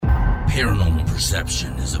Paranormal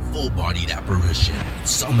perception is a full-bodied apparition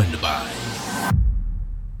summoned by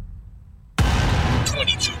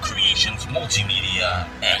 22 Creations Multimedia,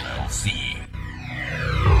 LLC.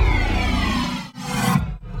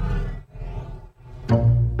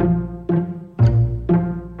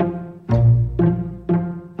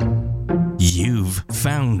 You've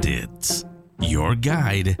found it. Your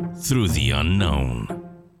guide through the unknown.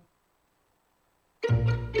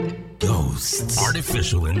 Ghosts,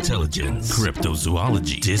 artificial intelligence,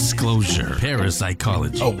 cryptozoology, disclosure,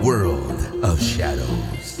 parapsychology, a world of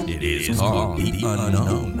shadows. It is called the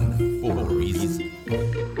unknown for a reason.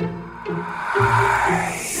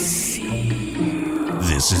 I see.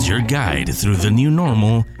 This is your guide through the new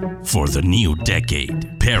normal for the new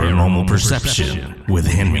decade. Paranormal Perception with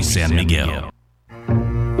Henry San Miguel.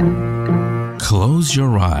 Close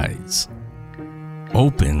your eyes.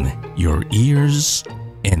 Open your ears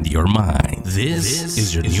and your mind. This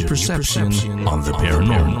is your new perception on the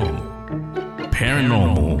paranormal.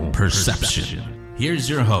 Paranormal Perception. Here's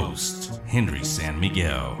your host, Henry San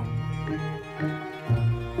Miguel.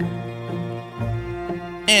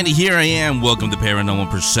 And here I am. Welcome to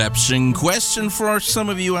Paranormal Perception. Question for some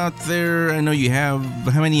of you out there. I know you have.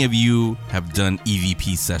 How many of you have done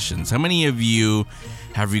EVP sessions? How many of you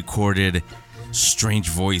have recorded strange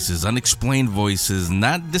voices, unexplained voices,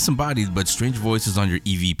 not disembodied, but strange voices on your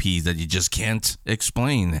EVPs that you just can't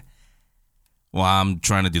explain? Well, I'm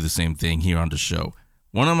trying to do the same thing here on the show.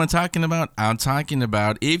 What am I talking about? I'm talking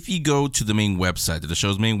about if you go to the main website, to the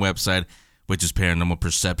show's main website, which is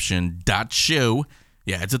paranormalperception.show.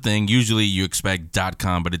 Yeah, it's a thing. Usually you expect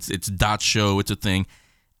 .com, but it's .show. It's a thing.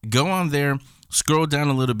 Go on there, scroll down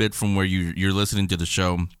a little bit from where you're listening to the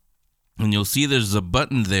show, and you'll see there's a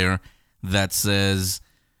button there that says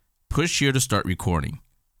push here to start recording.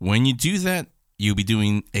 When you do that, you'll be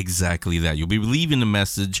doing exactly that. You'll be leaving a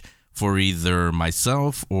message for either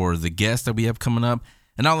myself or the guest that we have coming up,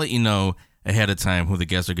 and I'll let you know ahead of time who the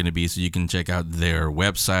guests are going to be so you can check out their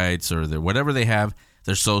websites or their whatever they have,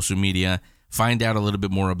 their social media, find out a little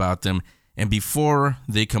bit more about them. And before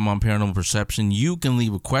they come on Paranormal Perception, you can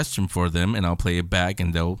leave a question for them, and I'll play it back,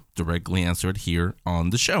 and they'll directly answer it here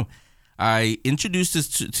on the show. I introduced this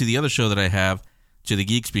to the other show that I have, to the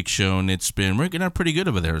Geek Speak show, and it's been working out pretty good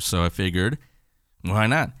over there. So I figured, why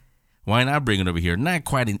not? Why not bring it over here? Not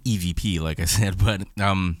quite an EVP, like I said, but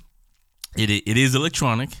it is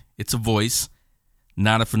electronic. It's a voice,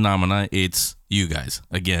 not a phenomena. It's you guys.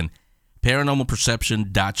 Again,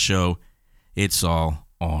 paranormalperception.show. It's all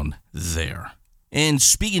on there. And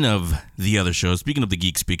speaking of the other show, speaking of the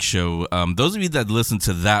Geek Speak show, those of you that listen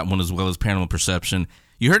to that one as well as Paranormal Perception,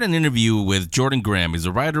 you heard an interview with Jordan Graham. He's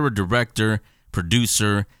a writer, a director,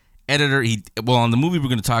 producer, editor. On the movie we're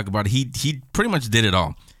going to talk about, he pretty much did it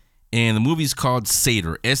all. And the movie's called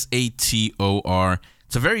Sator, Sator.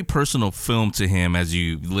 It's a very personal film to him as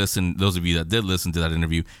you listen, those of you that did listen to that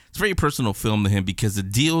interview. It's a very personal film to him because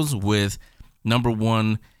it deals with, number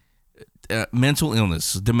one, mental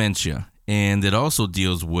illness, dementia, and it also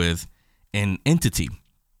deals with an entity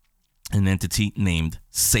named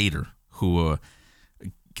Sator, who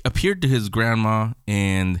appeared to his grandma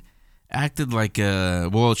and acted like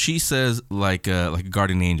she says like a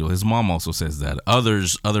guardian angel. His mom also says that.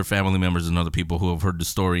 Other family members and other people who have heard the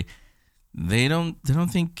story, they don't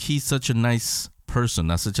think he's such a nice person,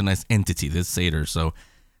 not such a nice entity, this Sator. So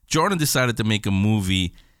Jordan decided to make a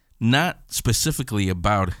movie not specifically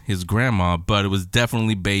about his grandma, but it was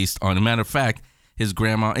definitely based on, a matter of fact, his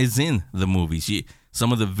grandma is in the movie.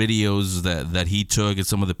 Some of the videos that he took and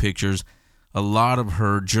some of the pictures, a lot of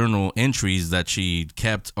her journal entries that she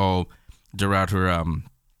kept all throughout her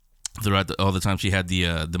all the time she had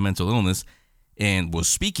the mental illness and was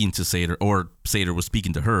speaking to Sator, or Sator was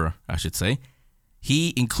speaking to her, I should say.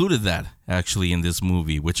 He included that actually in this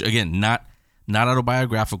movie, which again, not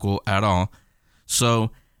autobiographical at all.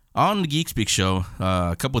 So on the Geek Speak show,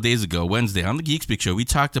 a couple of days ago, Wednesday, on the Geek Speak show, we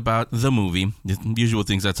talked about the movie, the usual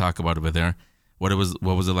things I talk about over there. What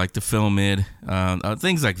was it like to film it,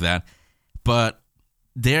 things like that. But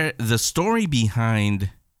the story behind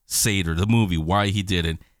Sator, the movie, why he did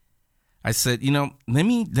it, I said,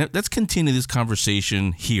 let's continue this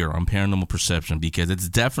conversation here on Paranormal Perception, because it's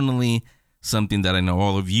definitely something that I know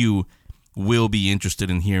all of you will be interested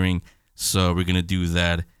in hearing. So we're gonna do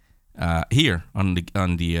that here on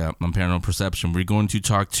Paranormal Perception. We're going to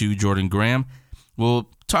talk to Jordan Graham. We'll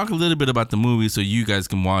talk a little bit about the movie so you guys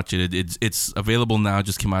can watch it. It's available now. It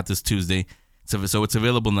just came out this Tuesday, so it's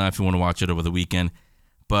available now if you want to watch it over the weekend.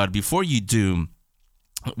 But before you do,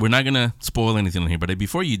 we're not gonna spoil anything on here. But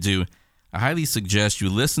before you do, I highly suggest you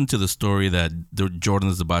listen to the story that Jordan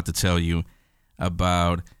is about to tell you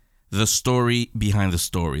about the story behind the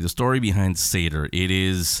story behind Sator. It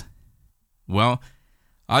is, well,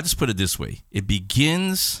 I'll just put it this way. It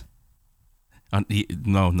begins,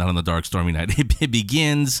 no, not on the dark, stormy night. It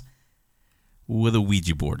begins with a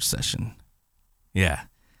Ouija board session. Yeah,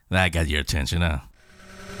 that got your attention, huh?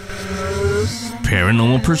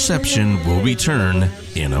 Paranormal Perception will return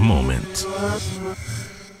in a moment.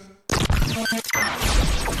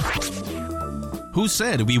 Who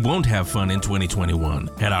said we won't have fun in 2021?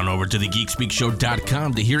 Head on over to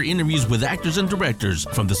thegeekspeakshow.com to hear interviews with actors and directors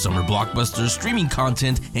from the summer blockbusters, streaming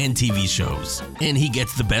content, and TV shows. And he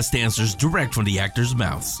gets the best answers direct from the actors'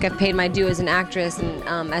 mouths. I've paid my due as an actress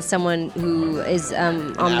and as someone who is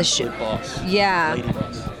on the show. Boss. Yeah. Lady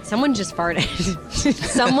boss. Someone just farted.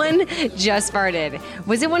 Someone just farted.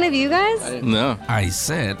 Was it one of you guys? No. I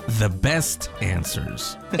said the best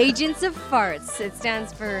answers. Agents of Farts. It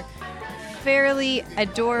stands for fairly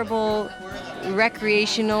adorable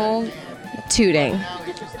recreational tooting.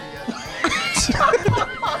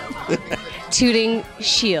 Tooting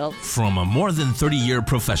shield. From a more than 30-year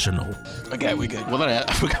professional. Okay, we good.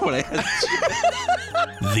 I forgot what I had.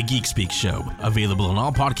 The Geek Speak Show. Available on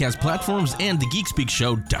all podcast platforms and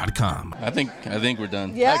thegeekspeakshow.com. I think we're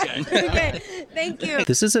done. Yeah? Okay. Okay. Thank you.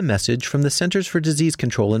 This is a message from the Centers for Disease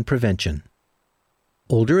Control and Prevention.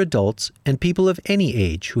 Older adults and people of any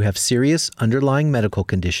age who have serious underlying medical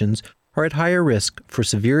conditions are at higher risk for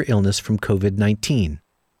severe illness from COVID-19.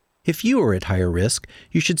 If you are at higher risk,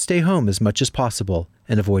 you should stay home as much as possible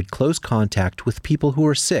and avoid close contact with people who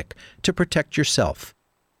are sick to protect yourself.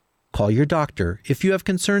 Call your doctor if you have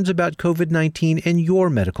concerns about COVID-19 and your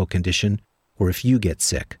medical condition, or if you get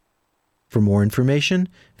sick. For more information,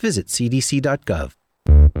 visit cdc.gov.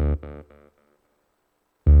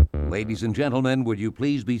 Ladies and gentlemen, would you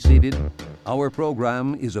please be seated? Our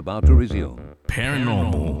program is about to resume.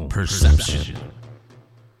 Paranormal Perception.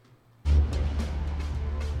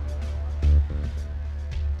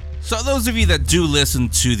 So those of you that do listen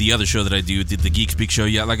to the other show that I do, the Geek Speak Show,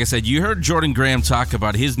 yeah, like I said, you heard Jordan Graham talk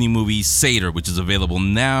about his new movie, Sator, which is available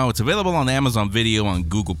now. It's available on Amazon Video, on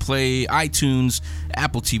Google Play, iTunes,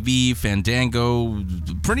 Apple TV, Fandango,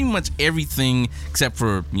 pretty much everything except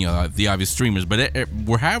for, you know, the obvious streamers. But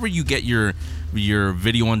wherever you get your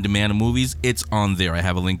video on demand of movies, it's on there. I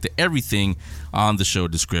have a link to everything on the show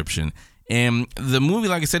description. And the movie,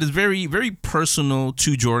 like I said, is very, very personal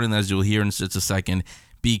to Jordan, as you'll hear in just a second,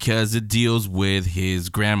 because it deals with his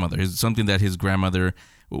grandmother. It's something that his grandmother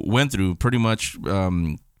went through pretty much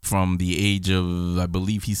from the age of, I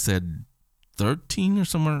believe he said 13 or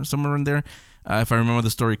somewhere in there, if I remember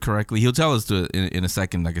the story correctly. He'll tell us in a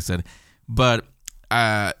second, like I said. But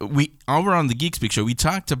we over on the Geek Speak Show, we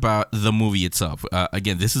talked about the movie itself.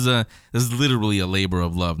 Again, this is literally a labor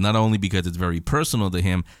of love, not only because it's very personal to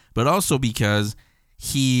him, but also because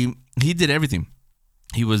he did everything.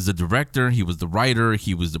 He was the director, he was the writer,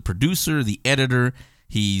 he was the producer, the editor.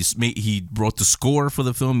 He wrote the score for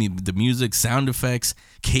the film, the music, sound effects,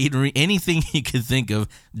 catering, anything he could think of.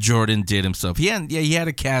 Jordan did himself. He had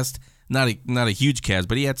a cast, not a huge cast,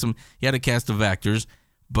 but he had a cast of actors.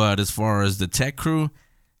 But as far as the tech crew,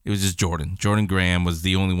 it was just Jordan. Jordan Graham was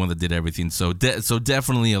the only one that did everything. So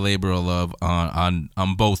definitely a labor of love on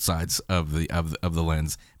both sides of the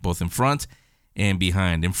lens, both in front and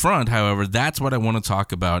behind. In front, however, that's what I want to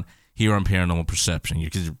talk about here on Paranormal Perception.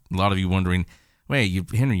 Because a lot of you wondering, wait,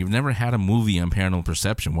 Henry, you've never had a movie on Paranormal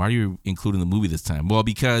Perception. Why are you including the movie this time? Well,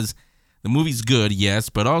 because the movie's good, yes,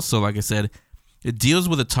 but also, like I said, it deals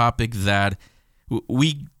with a topic that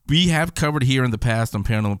we have covered here in the past on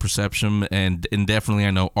Paranormal Perception, and definitely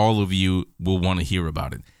I know all of you will want to hear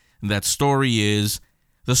about it. And that story is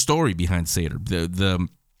the story behind Sator. The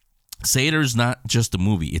Sator's not just a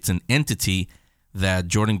movie. It's an entity that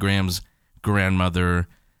Jordan Graham's grandmother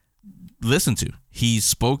listened to. He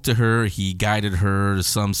spoke to her. He guided her.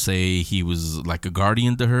 Some say he was like a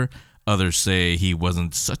guardian to her. Others say he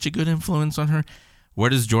wasn't such a good influence on her. Where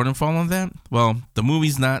does Jordan fall on that? Well, the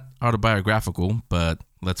movie's not autobiographical, but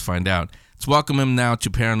let's find out. Let's welcome him now to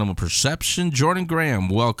Paranormal Perception. Jordan Graham,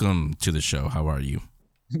 welcome to the show. How are you?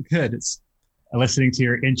 Good. It's listening to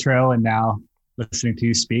your intro and now listening to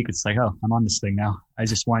you speak. It's like, oh, I'm on this thing now. I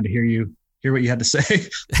just wanted to hear what you had to say.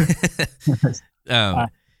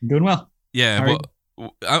 Doing well. Yeah,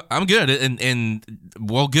 well, I'm good, and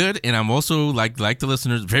well, good, and I'm also like the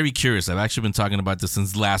listeners, very curious. I've actually been talking about this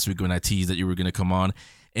since last week when I teased that you were going to come on,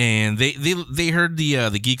 and they heard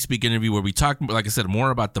the Geek Speak interview where we talked, like I said, more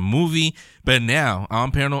about the movie. But now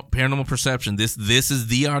on Paranormal Perception, this is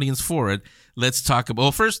the audience for it. Let's talk about.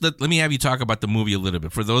 Well, first, let me have you talk about the movie a little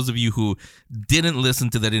bit. For those of you who didn't listen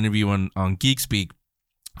to that interview on Geek Speak,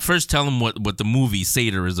 first tell them what the movie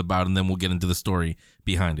Sator is about, and then we'll get into the story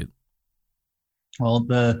behind it. Well,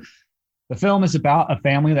 the film is about a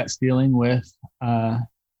family that's dealing with a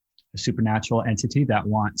supernatural entity that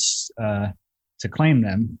wants to claim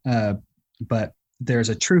them, but there's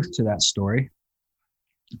a truth to that story.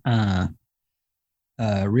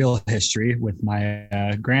 Real history with my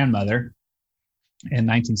grandmother. In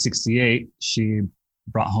 1968, she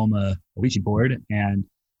brought home a Ouija board and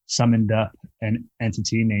summoned up an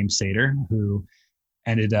entity named Sator, who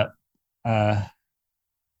ended up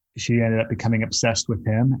becoming obsessed with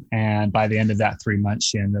him. And by the end of that 3 months,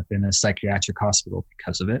 she ended up in a psychiatric hospital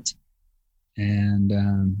because of it. And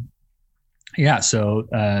so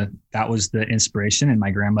that was the inspiration. And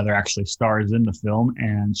my grandmother actually stars in the film,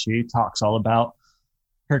 and she talks all about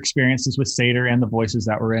her experiences with Sator and the voices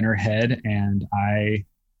that were in her head. And I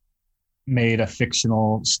made a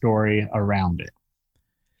fictional story around it.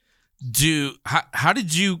 How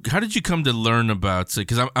did you come to learn about?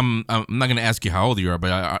 Because I'm not going to ask you how old you are,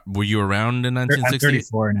 but were you around in 1960? I'm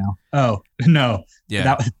 34 now. Oh no,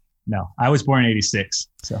 yeah, no, I was born in 86.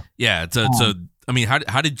 So yeah, so I mean,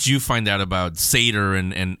 how did you find out about Sator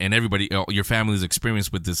and everybody, your family's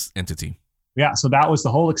experience with this entity? Yeah, so that was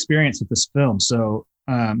the whole experience with this film. So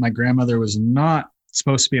my grandmother was not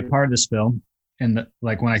supposed to be a part of this film, and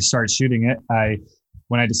when I started shooting it,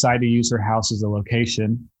 when I decided to use her house as a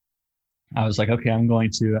location, I was like, okay, I'm going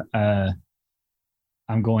to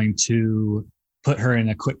put her in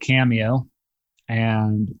a quick cameo,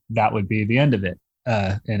 and that would be the end of it.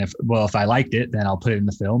 And if I liked it, then I'll put it in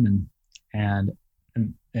the film, and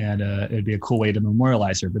it'd be a cool way to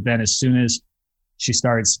memorialize her. But then as soon as she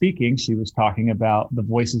started speaking, she was talking about the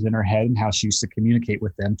voices in her head and how she used to communicate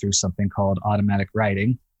with them through something called automatic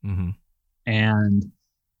writing. Mm-hmm. And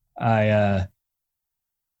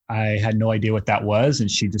I had no idea what that was,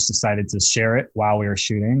 and she just decided to share it while we were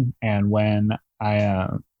shooting. And when I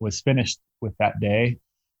was finished with that day,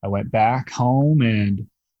 I went back home and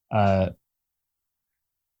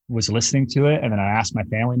was listening to it, and then I asked my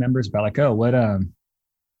family members about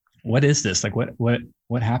what is this? Like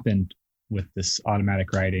what happened with this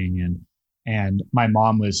automatic writing? And my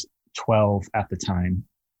mom was 12 at the time.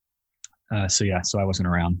 So I wasn't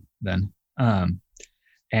around then.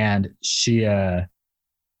 And she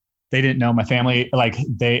they didn't know. My family,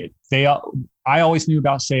 I always knew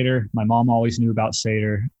about Sator. My mom always knew about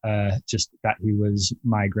Sator, just that he was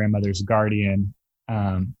my grandmother's guardian.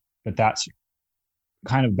 But that's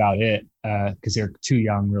kind of about it, because they're too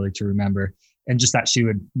young really to remember. And just that she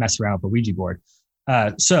would mess around with the Ouija board.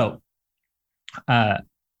 So I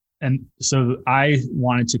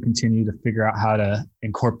wanted to continue to figure out how to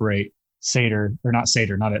incorporate Sator,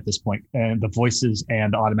 not at this point, and the voices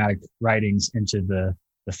and automatic writings into the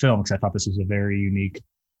film, because I thought this was a very unique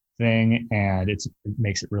thing, and it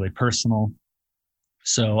makes it really personal.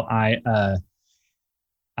 So I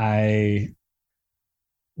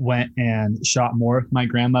went and shot more of my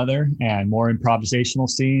grandmother and more improvisational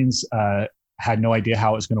scenes. Had no idea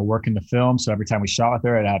how it was going to work in the film, so every time we shot with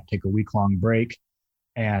her, I'd have to take a week-long break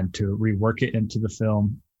and to rework it into the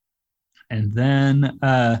film. And then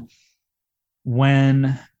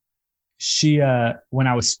when I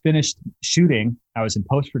was finished shooting, I was in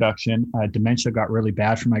post-production. Dementia got really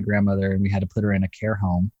bad for my grandmother, and we had to put her in a care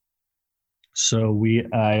home. So we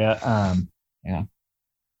put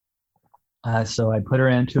her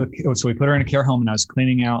into a care home, and I was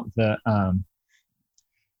cleaning out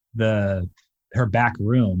her back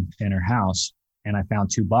room in her house, and I found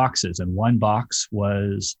 2 boxes, and one box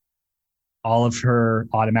was all of her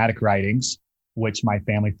automatic writings, which my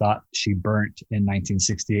family thought she burnt in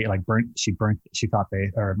 1968. My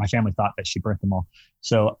family thought that she burnt them all.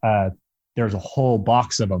 So there's a whole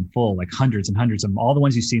box of them full, like hundreds and hundreds of them. All the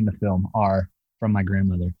ones you see in the film are from my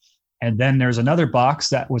grandmother. And then there's another box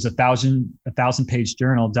that was a 1,000-page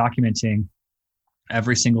journal documenting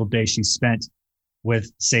every single day she spent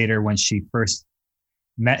with Sator when she first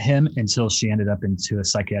met him until she ended up into a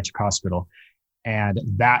psychiatric hospital. And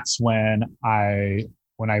that's when I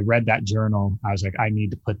read that journal, I was like, I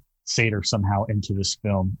need to put Sator somehow into this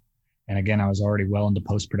film. And again, I was already well into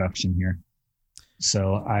post-production here.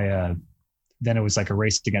 So then it was like a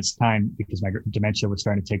race against time, because my dementia was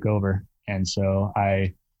starting to take over. And so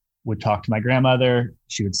I would talk to my grandmother.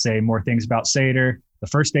 She would say more things about Sator. The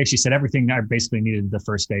first day she said everything I basically needed the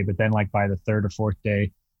first day, but then by the 3rd or 4th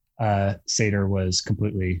day, Sator was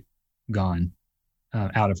completely gone,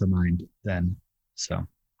 out of her mind then. So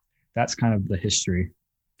that's kind of the history.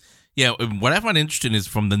 Yeah, what I find interesting is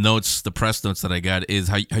from the press notes that I got, is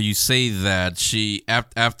how you say that she,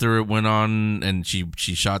 after it went on and she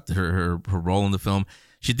shot her role in the film,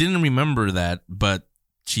 she didn't remember that, but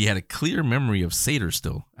she had a clear memory of Sator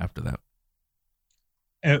still after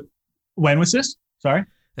that. When was this? Sorry.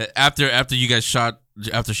 After you guys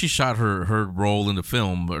after she shot her role in the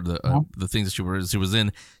film, or the things that she was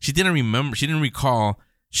in, she didn't recall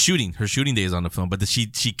her shooting days on the film, but she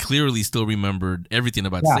clearly still remembered everything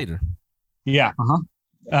about Sator. Yeah.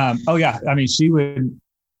 Oh yeah. I mean, she would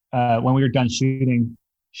when we were done shooting,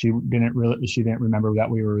 she didn't remember that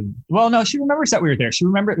we were. Well, no, she remembers that we were there. She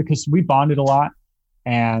remembered it because we bonded a lot,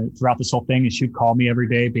 and throughout this whole thing, and she'd call me every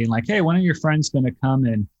day, being like, "Hey, when are your friends going to come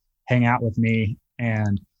and hang out with me?"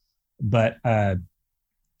 But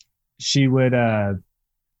she would,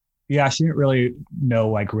 she didn't really know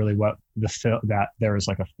like really what the film, that there was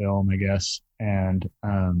like a film, I guess. And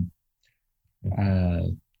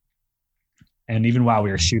even while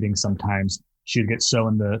we were shooting, sometimes she'd get so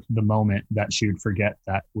in the moment that she would forget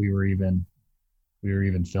that we were even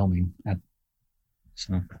filming.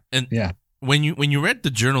 When you read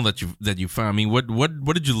the journal that you found, I mean,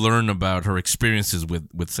 what did you learn about her experiences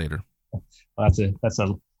with Sator? Well, that's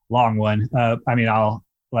a long one. I mean,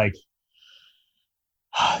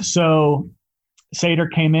 so Sator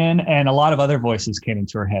came in, and a lot of other voices came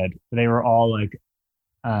into her head. They were all like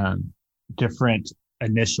different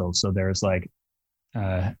initials. So there's like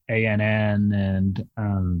ANN and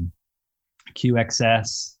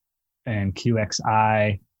QXS and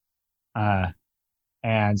QXI,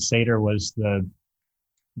 and Sator was the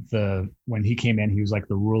when he came in, he was like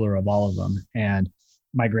the ruler of all of them. And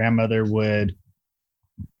my grandmother would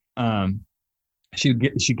she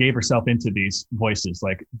gave herself into these voices,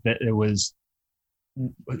 like that. It was,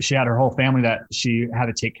 she had her whole family that she had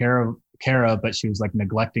to take care of, but she was like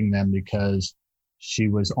neglecting them because she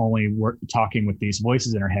was only talking with these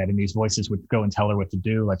voices in her head, and these voices would go and tell her what to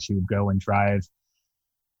do. Like she would go and drive.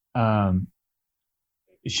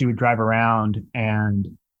 She would drive around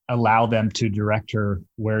and allow them to direct her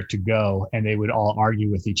where to go, and they would all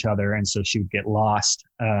argue with each other, and so she would get lost.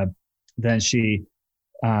 Then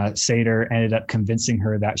Sator ended up convincing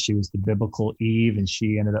her that she was the biblical Eve, and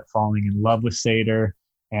she ended up falling in love with Sator,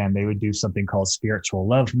 and they would do something called spiritual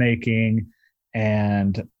lovemaking.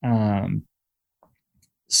 And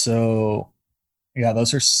so yeah,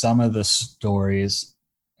 those are some of the stories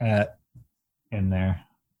in there.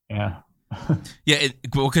 Yeah. Yeah,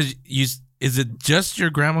 because is it just your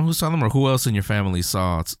grandma who saw them, or who else in your family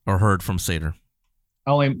saw or heard from Sator?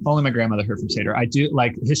 Only my grandmother heard from Sator. I do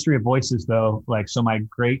like history of voices though. Like, so my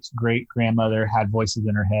great grandmother had voices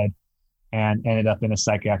in her head and ended up in a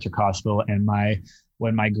psychiatric hospital. And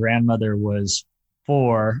when my grandmother was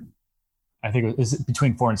 4, I think it was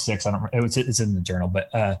between 4 and 6. I don't remember. It's in the journal, but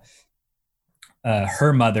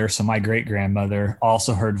her mother, so my great grandmother,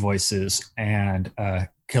 also heard voices and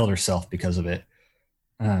killed herself because of it.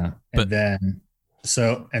 And then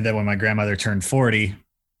when my grandmother turned 40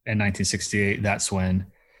 in 1968, that's when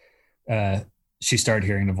she started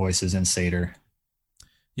hearing the voices in Sator.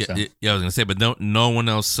 Yeah, so. I was gonna say, but no one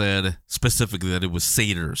else said specifically that it was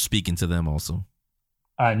Sator speaking to them. Also,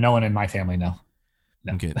 no one in my family, no.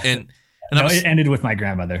 Okay, and no, it ended with my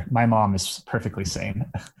grandmother. My mom is perfectly sane.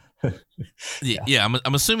 Yeah.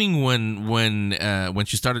 I'm assuming when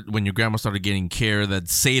your grandma started getting care, that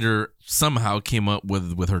Sator somehow came up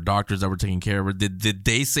with her doctors that were taking care of her. Did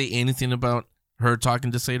they say anything about her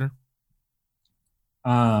talking to Sator?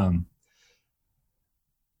 Well,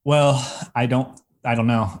 I don't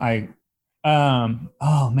know.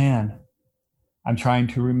 Oh man, I'm trying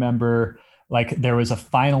to remember. Like, there was a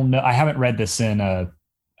final note. I haven't read this in a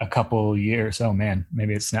couple years. Oh man,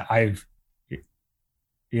 maybe it's not.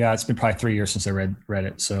 It's been probably 3 years since I read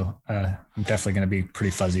it. So I'm definitely going to be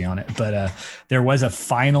pretty fuzzy on it. But there was a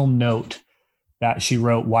final note that she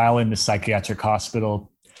wrote while in the psychiatric hospital.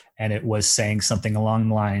 And it was saying something along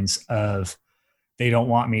the lines of, they don't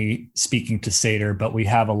want me speaking to Sator, but we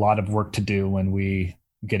have a lot of work to do when we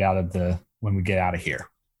get out of here.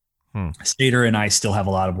 Sator and I still have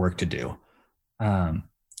a lot of work to do.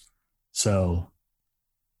 So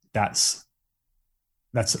that's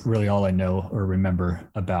really all I know or remember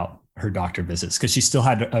about her doctor visits, because she still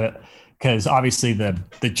had because obviously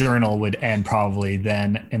the journal would end probably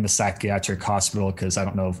then in the psychiatric hospital, because I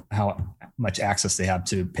don't know how much access they have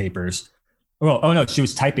to papers. Well, oh no, she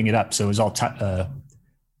was typing it up, so it was all the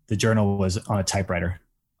journal was on a typewriter.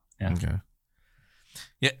 Yeah. Okay.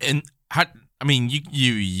 Yeah, and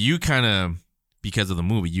you kind of, because of the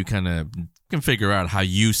movie, you kind of can figure out how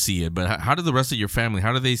you see it, but how do the rest of your family,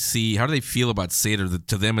 how do they feel about Sator?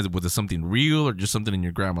 To them, was it something real or just something in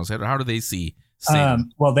your grandma's head? Or how do they see Sator?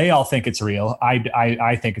 Well, they all think it's real.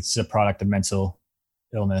 I think it's a product of mental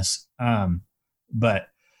illness. But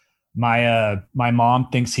my mom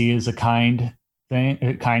thinks he is a kind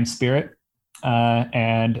kind spirit.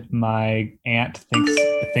 And my aunt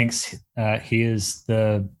thinks he is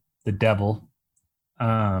the devil.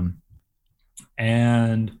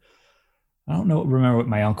 And I don't remember what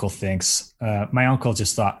my uncle thinks. My uncle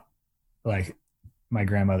just thought like my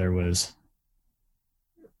grandmother was.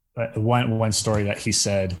 One story that he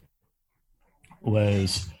said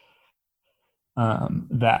was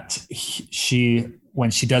that she,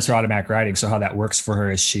 when she does her automatic writing, so how that works for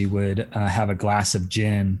her is she would have a glass of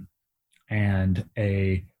gin and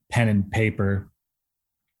a pen and paper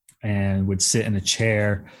and would sit in a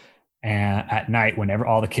chair and at night whenever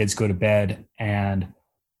all the kids go to bed and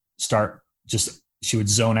she would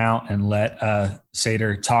zone out and let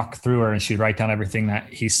Sator talk through her, and she'd write down everything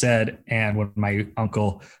that he said. And when my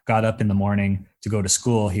uncle got up in the morning to go to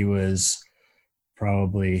school, he was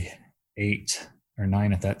probably 8 or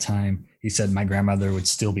 9 at that time. He said my grandmother would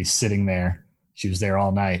still be sitting there. She was there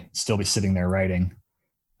all night, still be sitting there writing.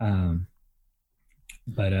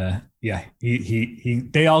 Yeah,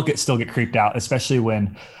 they all still get creeped out, especially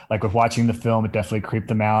when, like, with watching the film, it definitely creeped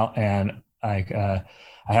them out. And like, I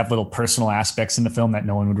have little personal aspects in the film that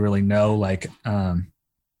no one would really know. Like,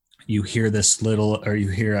 you hear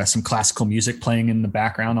some classical music playing in the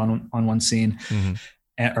background on one scene,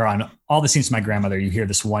 or on all the scenes with my grandmother, you hear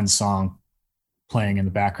this one song playing in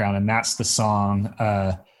the background. And that's the song,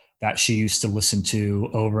 that she used to listen to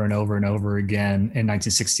over and over and over again in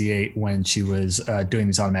 1968 when she was doing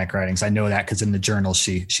these automatic writings. I know that because in the journal,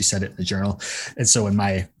 she said it in the journal. And so when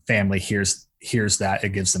my family hears that, it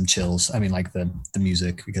gives them chills. I mean, like the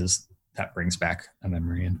music, because that brings back a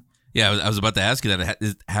memory. And yeah, I was about to ask you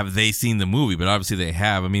that. Have they seen the movie? But obviously they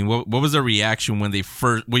have. I mean, what was their reaction when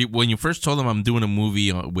you first told them I'm doing a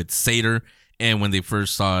movie with Sator, and when they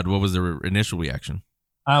first saw it? What was their initial reaction?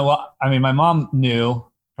 Well, I mean, my mom knew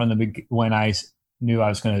from when I knew I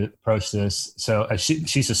was going to approach this. So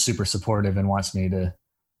she's just super supportive and wants me to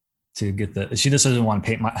get she just doesn't want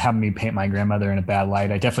to have me paint my grandmother in a bad light.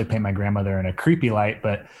 I definitely paint my grandmother in a creepy light,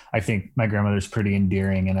 but I think my grandmother's pretty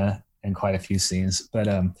endearing in quite a few scenes. But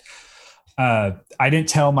I didn't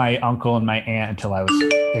tell my uncle and my aunt until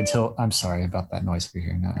I'm sorry about that noise you're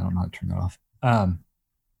hearing. I don't know how to turn it off.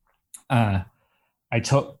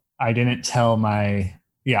 I didn't tell my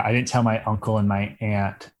uncle and my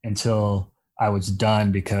aunt until I was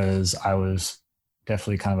done, because I was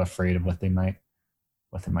definitely kind of afraid of what they might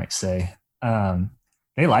say.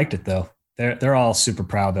 They liked it though. They're all super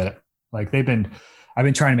proud that I've been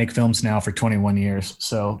trying to make films now for 21 years.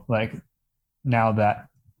 So like, now that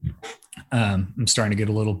I'm starting to get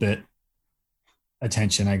a little bit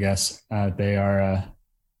attention, I guess, they're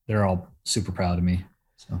all super proud of me.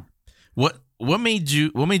 So what made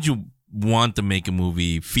you want to make a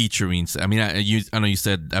movie featuring? I mean, I know you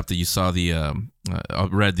said after you saw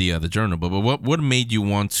read the journal, but what made you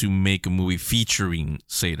want to make a movie featuring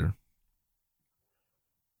Sator?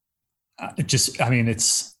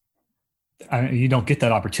 You don't get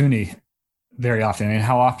that opportunity very often. And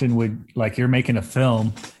how often you're making a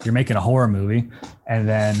film, you're making a horror movie, and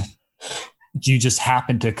then you just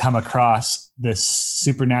happen to come across this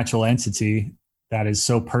supernatural entity that is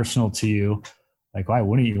so personal to you. Like, why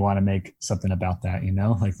wouldn't you want to make something about that?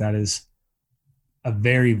 Like, that is a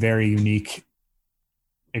very, very unique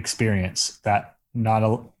experience that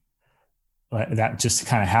that just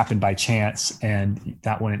kind of happened by chance, and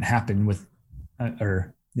that wouldn't happen with,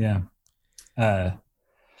 and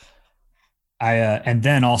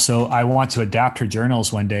then also I want to adapt her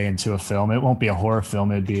journals one day into a film. It won't be a horror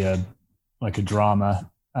film. It'd be a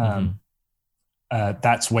drama.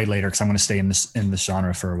 That's way later, because I'm going to stay in this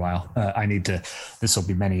genre for a while. This will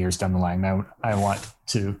be many years down the line. I want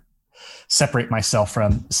to separate myself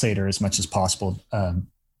from Sator as much as possible.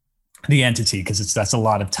 The entity, because that's a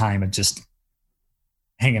lot of time of just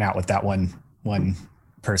hanging out with that one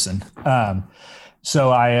person.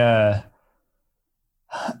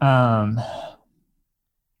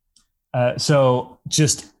 So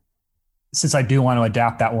just since I do want to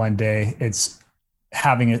adapt that one day, it's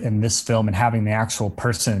having it in this film and having the actual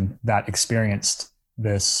person that experienced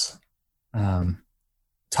this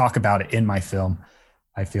talk about it in my film,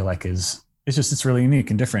 I feel like it's really unique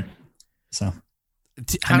and different. So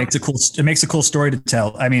it makes a cool story to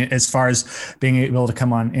tell. I mean, as far as being able to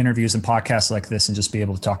come on interviews and podcasts like this and just be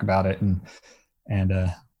able to talk about it and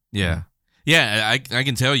yeah, I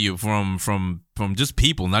can tell you from just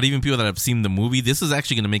people, not even people that have seen the movie, this is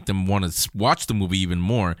actually going to make them want to watch the movie even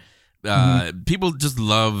more. People just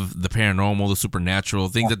love the paranormal, the supernatural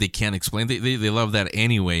things that they can't explain. They love that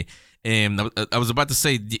anyway. And I was about to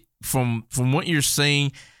say, from what you're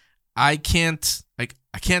saying, I can't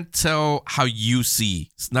tell how you see,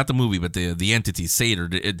 not the movie, but the entity Sator.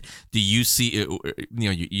 Do you see it? You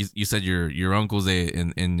know, you said your uncles,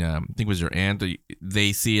 and I think it was your aunt.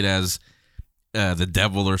 They see it as the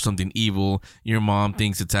devil or something evil. Your mom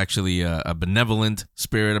thinks it's actually a benevolent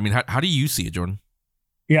spirit. I mean, how do you see it, Jordan?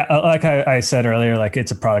 Yeah, like I said earlier, like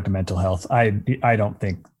it's a product of mental health. I don't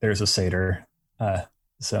think there's a Sator.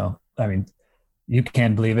 So I mean, you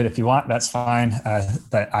can believe it if you want. That's fine.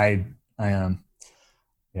 But I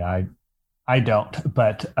don't.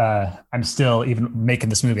 But I'm still, even making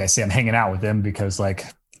this movie, I say I'm hanging out with him because like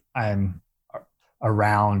I'm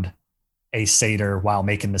around a Sator while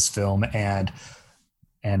making this film and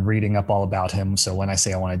reading up all about him. So when I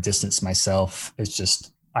say I want to distance myself, it's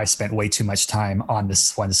just I spent way too much time on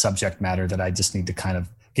this one subject matter that I just need to kind of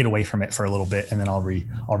get away from it for a little bit, and then I'll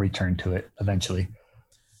return to it eventually.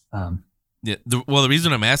 Yeah. The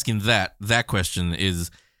reason I'm asking that question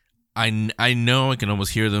is I know I can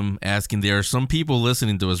almost hear them asking. There are some people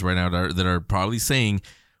listening to us right now that are probably saying,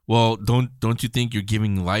 well, don't you think you're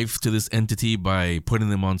giving life to this entity by putting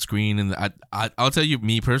them on screen? And I'll tell you,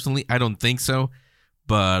 me personally, I don't think so.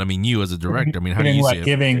 But I mean, you as a director, I mean, how do you see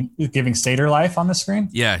it? Giving Sator life on the screen?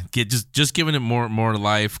 Yeah, just giving it more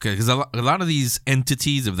life, because a lot of these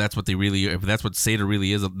entities, if that's what Sator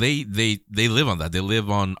really is, they live on that. They live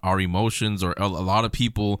on our emotions, or a lot of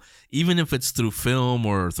people, even if it's through film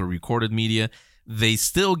or through recorded media, they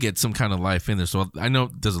still get some kind of life in there. So I know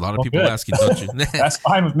there's a lot of people asking, don't you? That's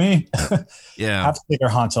fine with me. Yeah, have Sator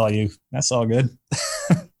haunts all you. That's all good.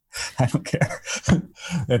 I don't care.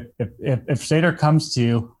 If Sator comes to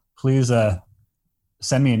you, please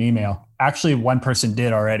send me an email. Actually, one person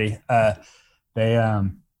did already. They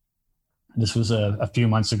this was a few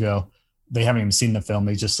months ago. They haven't even seen the film.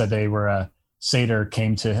 They just said they were Sator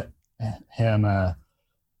came to him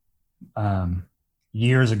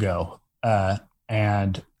years ago,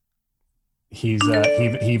 and he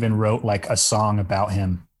even wrote like a song about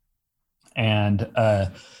him,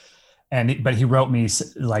 but he wrote me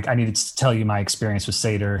like, I needed to tell you my experience with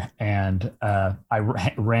Sator, and I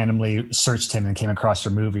randomly searched him and came across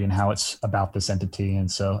your movie and how it's about this entity.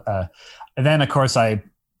 And so, and then of course I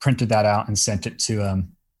printed that out and sent it to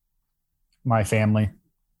my family.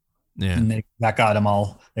 Yeah, and that got them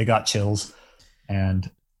all. They got chills,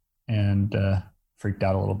 and freaked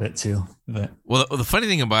out a little bit too. But well, the funny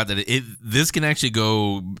thing about that, this can actually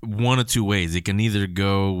go one of two ways. It can either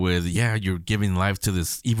go with, yeah, you're giving life to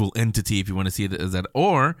this evil entity, if you want to see it as that,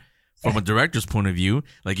 or from a director's point of view,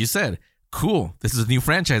 like you said, cool, this is a new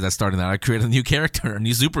franchise that's starting out. I created a new character, a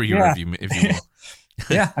new superhero, if you will.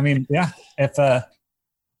 Yeah, I mean, yeah.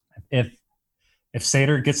 If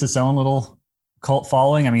Sator gets its own little cult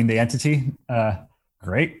following, I mean, the entity,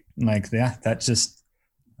 great. Like, yeah, that just,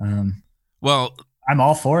 well, I'm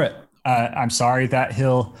all for it. I'm sorry that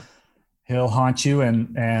he'll haunt you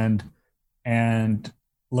and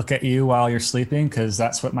look at you while you're sleeping, because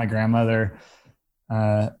that's what my grandmother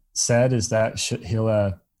said, is that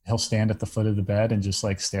he'll stand at the foot of the bed and just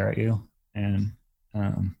like stare at you. And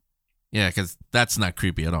yeah, because that's not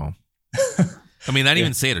creepy at all. I mean, not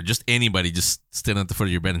even Sator, just anybody just standing at the foot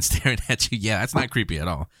of your bed and staring at you. Yeah, that's not creepy at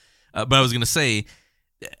all. But I was gonna say,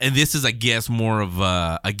 and this is, I guess, more of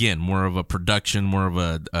a production, more of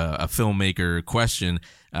a filmmaker question.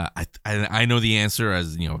 I know the answer,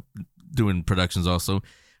 as you know, doing productions also.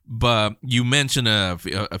 But you mentioned a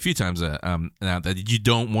few times that you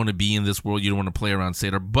don't want to be in this world. You don't want to play around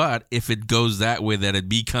Sator. But if it goes that way, that it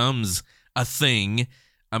becomes a thing,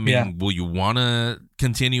 I mean, will you want to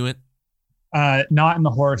continue it? Not in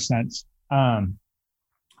the horror sense. I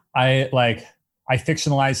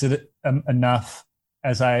fictionalized it enough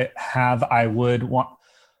as I have. I would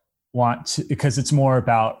want to, because it's more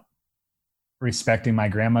about respecting my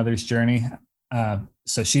grandmother's journey.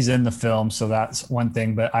 So she's in the film, so that's one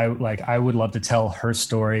thing. But I would love to tell her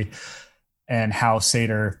story and how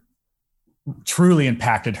Sator truly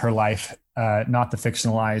impacted her life, not the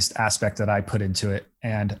fictionalized aspect that I put into it.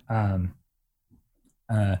 And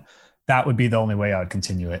that would be the only way I would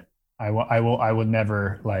continue it. I would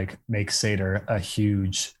never like make Sator a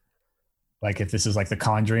huge, like if this is like The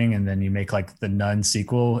Conjuring and then you make like the Nun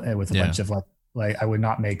sequel with a bunch of like I would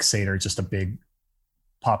not make Sator just a big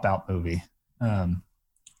pop out movie.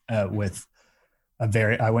 With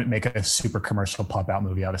I wouldn't make a super commercial pop out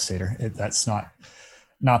movie out of Sator. That's not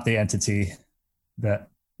the entity that,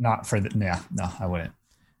 not for the, no, I wouldn't.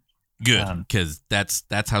 Good, because that's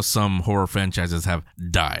how some horror franchises have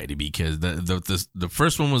died, because the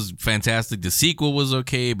first one was fantastic, the sequel was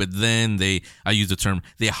okay, but then I use the term,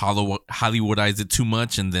 they Hollywoodized it too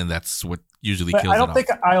much, and then that's what usually kills it. I don't think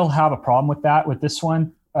I'll have a problem with that with this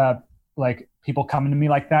one, like people coming to me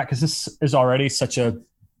like that, because this is already such a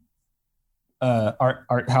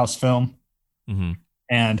art house film,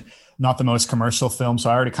 and not the most commercial film. So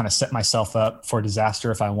I already kind of set myself up for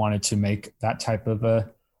disaster if I wanted to make that type of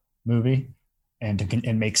a movie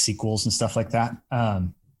and make sequels and stuff like that.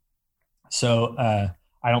 So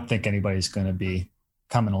I don't think anybody's going to be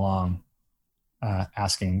coming along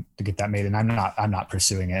asking to get that made, and I'm not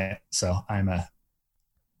pursuing it. So I'm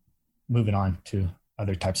moving on to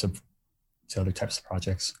other types of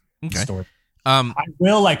projects. Okay. Story.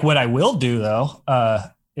 What I will do though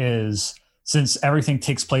is, since everything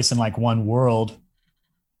takes place in like one world,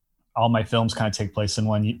 all my films kind of take place in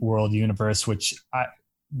one world universe, which I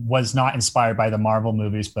was not inspired by the Marvel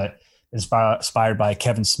movies, but inspired by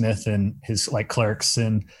Kevin Smith and his like Clerks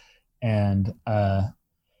and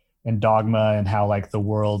Dogma, and how like the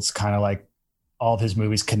worlds kind of like all of his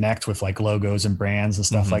movies connect with like logos and brands and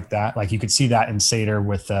stuff like that. Like you could see that in Sator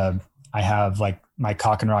with I have like my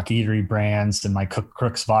Cock and Rock Eatery brands and my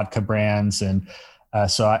Crooks Vodka brands, and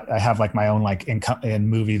so I have like my own like in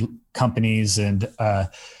movie companies, and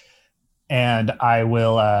I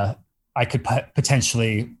will I could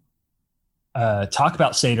potentially talk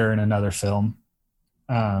about Sator in another film,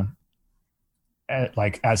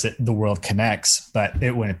 like as the world connects, but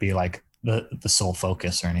it wouldn't be like the sole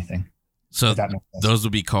focus or anything. So those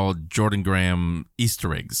would be called Jordan Graham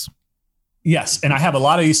Easter eggs. Yes, and I have a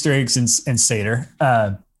lot of Easter eggs in Sator.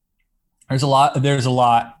 There's a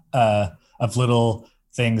lot of little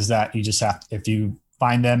things that you just have, if you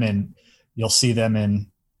find them, and you'll see them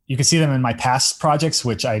you can see them in my past projects,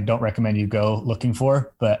 which I don't recommend you go looking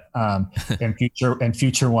for, but in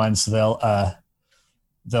future ones they'll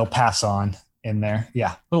pass on in there.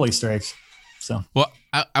 Yeah, little Easter eggs. So well,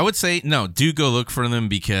 I would say no, do go look for them,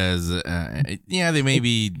 because they may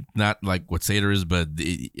be not like what Sator is, but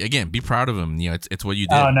again, be proud of them. It's what you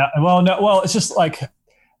did. Well, it's just like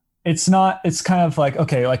it's not. It's kind of like,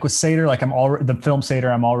 okay, like with Sator, like the film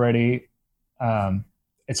Sator, I'm already.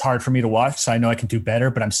 It's hard for me to watch, so I know I can do better,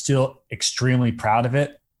 but I'm still extremely proud of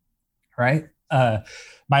it. Right.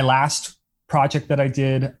 My last project that I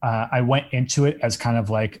did, I went into it as kind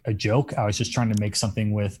of like a joke. I was just trying to make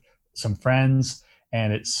something with some friends,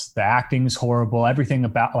 and the acting's horrible. Everything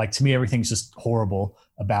about, like, to me, everything's just horrible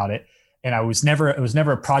about it. And it was never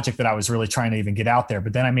a project that I was really trying to even get out there.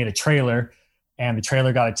 But then I made a trailer, and the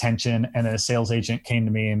trailer got attention. And then a sales agent came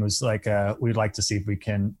to me and was like, we'd like to see if we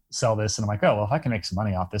can sell this. And I'm like, oh, well, if I can make some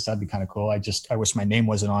money off this, that'd be kind of cool. I wish my name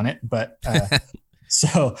wasn't on it, but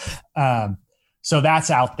so that's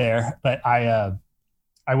out there, but I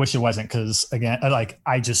wish it wasn't. 'Cause again,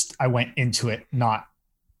 I went into it not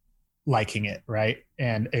liking it, right?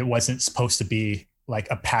 And it wasn't supposed to be like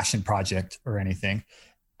a passion project or anything.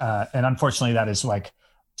 And unfortunately, that is like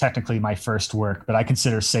technically my first work, but I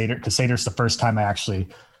consider Sator, because Sator's the first time I actually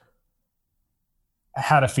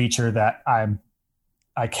had a feature that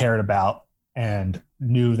I cared about and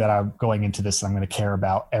knew that I'm going into this, I'm going to care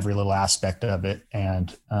about every little aspect of it.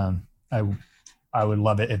 And I would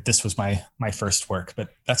love it if this was my first work, but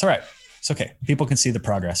that's all right. It's okay. People can see the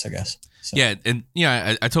progress, I guess. So. Yeah, and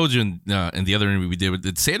I told you in the other interview we did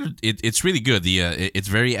with Sator, it's really good. It's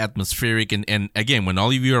very atmospheric, and again, when all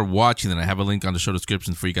of you are watching it, I have a link on the show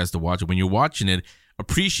description for you guys to watch it. When you're watching it,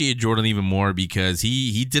 appreciate Jordan even more, because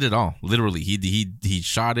he did it all. Literally, he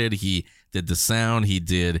shot it. He did the sound. He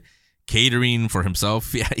did catering for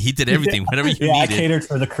himself. Yeah, he did everything. Whatever you needed. I catered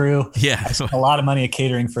for the crew. Yeah, I spent a lot of money at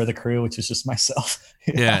catering for the crew, which is just myself.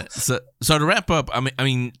 Yeah. So to wrap up, I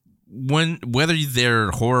mean. Whether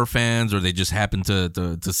they're horror fans or they just happen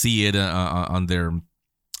to see it on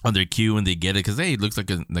their queue and they get it because, hey, it looks like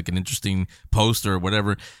an interesting poster or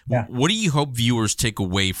whatever. Yeah. What do you hope viewers take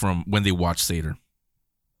away from when they watch Sator?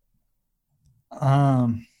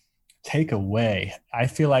 Take away. I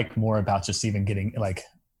feel like more about just even getting like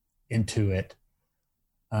into it.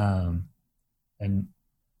 And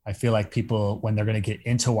I feel like people, when they're going to get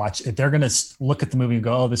into watch, if they're going to look at the movie and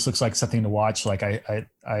go, oh, this looks like something to watch, like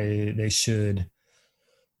they should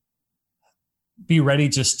be ready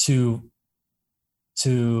just to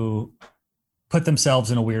put themselves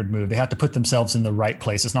in a weird mood. They have to put themselves in the right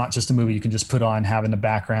place. It's not just a movie you can just put on, have in the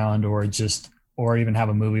background, or even have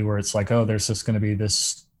a movie where it's like, oh, there's just going to be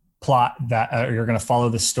this plot that you're going to follow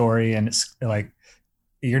the story. And it's like,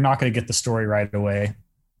 you're not going to get the story right away,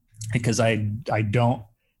 because I don't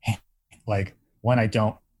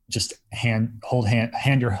just hold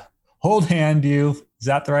hand you. Is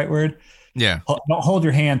that the right word? Yeah. Don't hold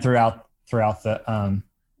your hand throughout the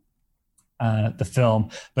film,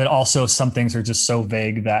 but also some things are just so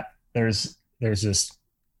vague that there's just,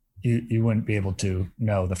 you wouldn't be able to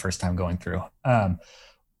know the first time going through.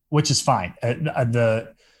 which is fine.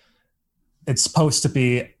 It's supposed to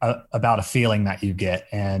be about a feeling that you get,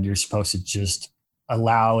 and you're supposed to just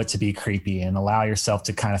allow it to be creepy and allow yourself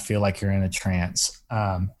to kind of feel like you're in a trance.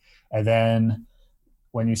 And then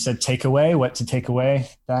when you said take away, what to take away,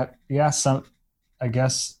 I guess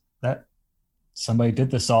that somebody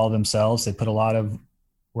did this all themselves. They put a lot of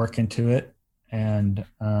work into it. And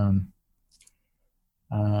I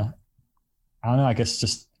don't know, I guess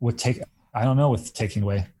just with taking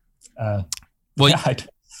away.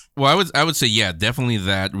 Well, I would say, yeah, definitely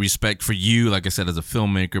that respect for you, like I said, as a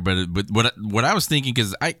filmmaker. But what I was thinking,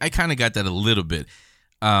 because I kind of got that a little bit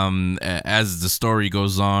as the story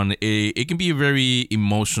goes on. It can be a very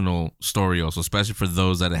emotional story, also, especially for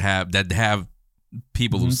those that have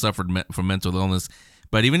people who suffered from mental illness.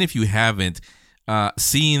 But even if you haven't,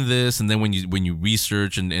 seeing this, and then when you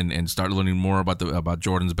research and start learning more about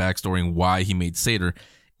Jordan's backstory and why he made Sator,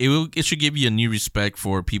 it should give you a new respect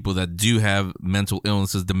for people that do have mental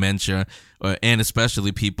illnesses, dementia, and especially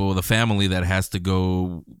the family that has to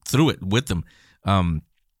go through it with them.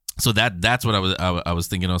 So that's what I was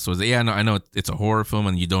thinking also. I know it's a horror film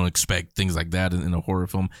and you don't expect things like that in a horror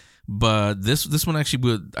film, but this one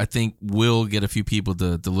actually will get a few people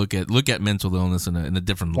to look at mental illness in a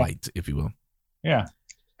different light, if you will. Yeah,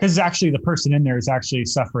 because actually the person in there is actually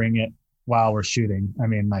suffering it while we're shooting. I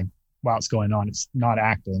mean, like, while it's going on, it's not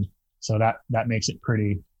acting, so that makes it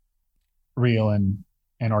pretty real and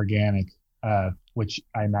organic, which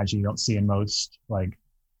I imagine you don't see in most like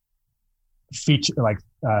feature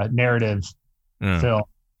narrative film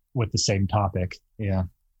with the same topic. Yeah.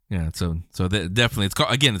 So definitely,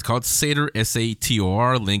 it's called Sator,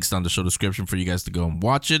 Sator. Links on the show description for you guys to go and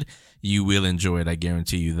watch it. You will enjoy it, I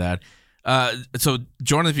guarantee you that. So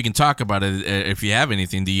Jordan, if you can talk about it, if you have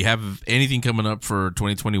anything, do you have anything coming up for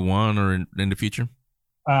 2021 or in the future?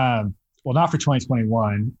 Well, not for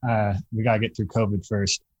 2021. We got to get through COVID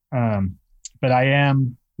first. But I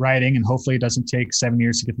am writing, and hopefully it doesn't take 7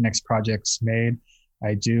 years to get the next projects made.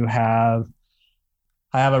 I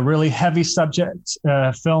have a really heavy subject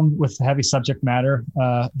film with heavy subject matter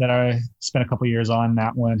that I spent a couple years on.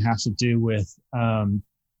 That one has to do with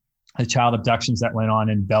the child abductions that went on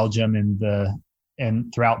in Belgium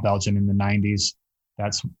and throughout Belgium in the 90s.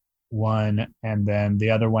 That's one. And then the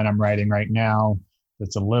other one I'm writing right now,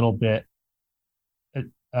 that's a little bit,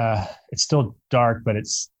 it's still dark, but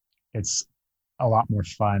it's a lot more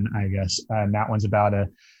fun, I guess. And that one's about a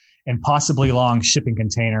impossibly long shipping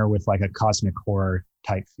container with like a cosmic horror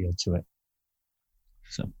type feel to it.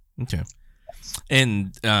 So, okay.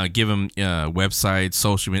 And give them websites,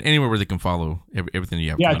 social media, anywhere where they can follow everything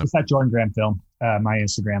you have. Yeah, just at Jordan Graham Film, my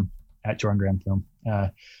Instagram at Jordan Graham Film.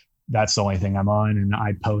 That's the only thing I'm on, and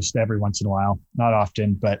I post every once in a while, not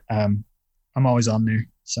often, but I'm always on there.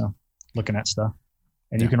 So looking at stuff,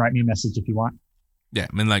 and you can write me a message if you want. Yeah,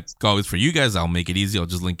 I mean, like always for you guys, I'll make it easy. I'll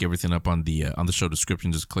just link everything up on the show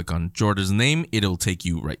description. Just click on Jordan's name; it'll take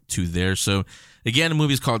you right to there. So, again, the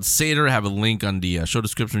movie is called Sator. I have a link on the show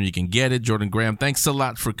description where you can get it. Jordan Graham, thanks a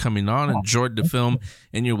lot for coming on. Enjoyed the film,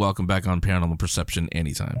 and you're welcome back on Paranormal Perception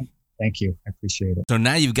anytime. Thank you. I appreciate it. So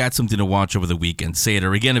now you've got something to watch over the weekend.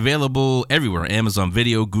 Sator, again, available everywhere: Amazon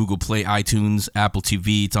Video, Google Play, iTunes, Apple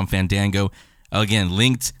TV. It's on Fandango. Again,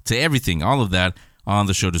 linked to everything, all of that, on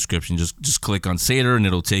the show description. Just click on Sator and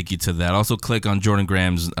it'll take you to that. Also click on Jordan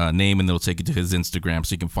Graham's name and it'll take you to his Instagram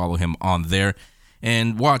so you can follow him on there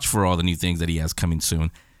and watch for all the new things that he has coming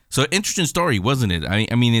soon. So interesting story, wasn't it?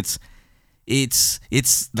 I mean it's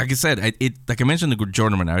like I said, like I mentioned the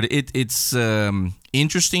Jordan right now. It's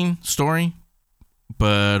interesting story,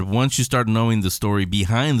 but once you start knowing the story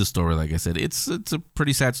behind the story, like I said, it's a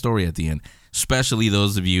pretty sad story at the end. Especially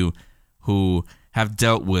those of you who have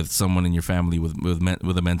dealt with someone in your family with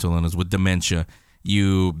a mental illness, with dementia,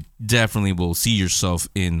 you definitely will see yourself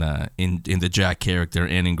in the Jack character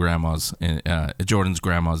and in Jordan's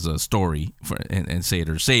grandma's story and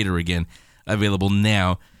Sator. Sator, again, available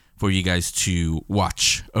now for you guys to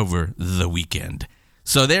watch over the weekend.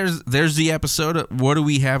 So there's the episode. What do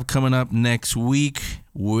we have coming up next week?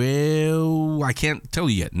 Well, I can't tell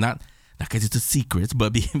you yet. Not because it's a secret,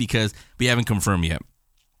 but because we haven't confirmed yet.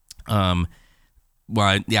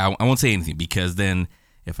 Well, yeah, I won't say anything, because then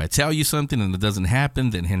if I tell you something and it doesn't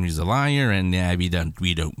happen, then Henry's a liar, and we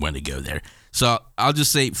don't want to go there. So I'll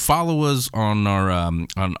just say follow us on our on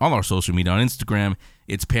all our social media. On Instagram,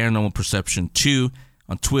 it's Paranormal Perception 2.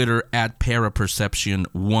 On Twitter, at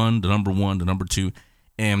Paraperception1, the number 2.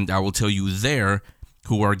 And I will tell you there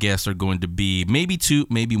who our guests are going to be. Maybe 2,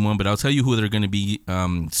 maybe 1, but I'll tell you who they're going to be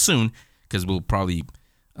soon, because we'll probably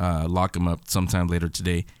lock them up sometime later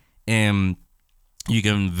today. And You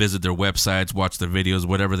can visit their websites, watch their videos,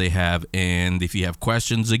 whatever they have. And if you have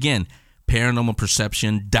questions, again,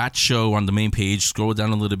 paranormalperception.show on the main page. Scroll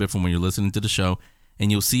down a little bit from when you're listening to the show,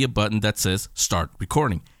 and you'll see a button that says start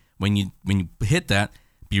recording. When you hit that,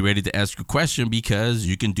 be ready to ask your question, because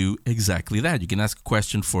you can do exactly that. You can ask a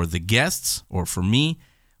question for the guests or for me,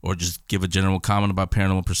 or just give a general comment about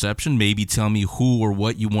paranormal perception. Maybe tell me who or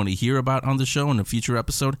what you want to hear about on the show in a future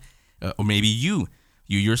episode. Or maybe you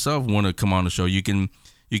yourself want to come on the show. You can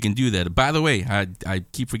do that. By the way, I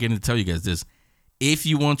keep forgetting to tell you guys this. If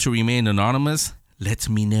you want to remain anonymous, let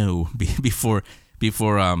me know before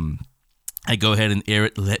I go ahead and air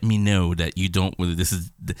it. Let me know that you don't want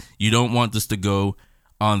this to go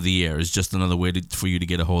on the air. It's just another way for you to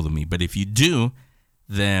get a hold of me. But if you do,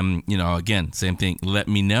 then again, same thing. Let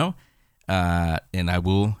me know, and I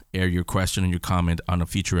will air your question and your comment on a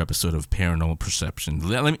future episode of Paranormal Perception.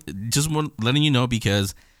 Letting you know,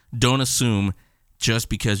 because don't assume just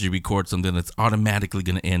because you record something that's automatically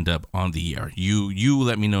going to end up on the air. You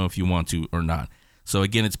let me know if you want to or not. So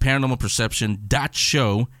again, it's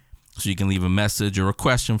paranormalperception.show, so you can leave a message or a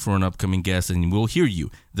question for an upcoming guest, and we'll hear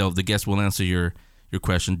you. The guest will answer your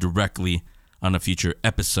question directly on a future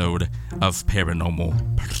episode of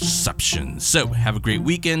Paranormal Perception. So have a great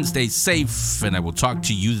weekend, stay safe, and I will talk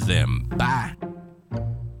to you then. Bye.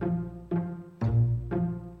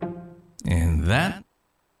 And that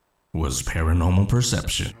was Paranormal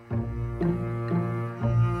Perception.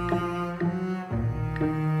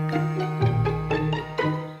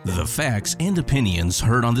 The facts and opinions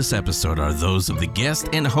heard on this episode are those of the guest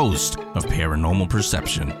and host of Paranormal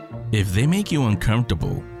Perception. If they make you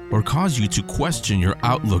uncomfortable or cause you to question your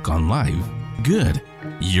outlook on life, good,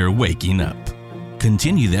 you're waking up.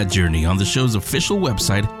 Continue that journey on the show's official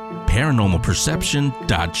website,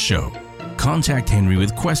 paranormalperception.show. Contact Henry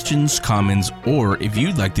with questions, comments, or if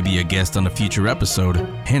you'd like to be a guest on a future episode,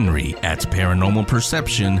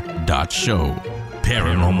 henry@paranormalperception.show.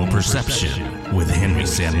 Paranormal Perception with Henry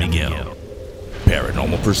San Miguel.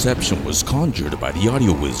 Paranormal Perception was conjured by the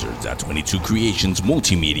audio wizards at 22 Creations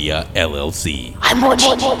Multimedia, LLC. I'm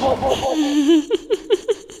watching.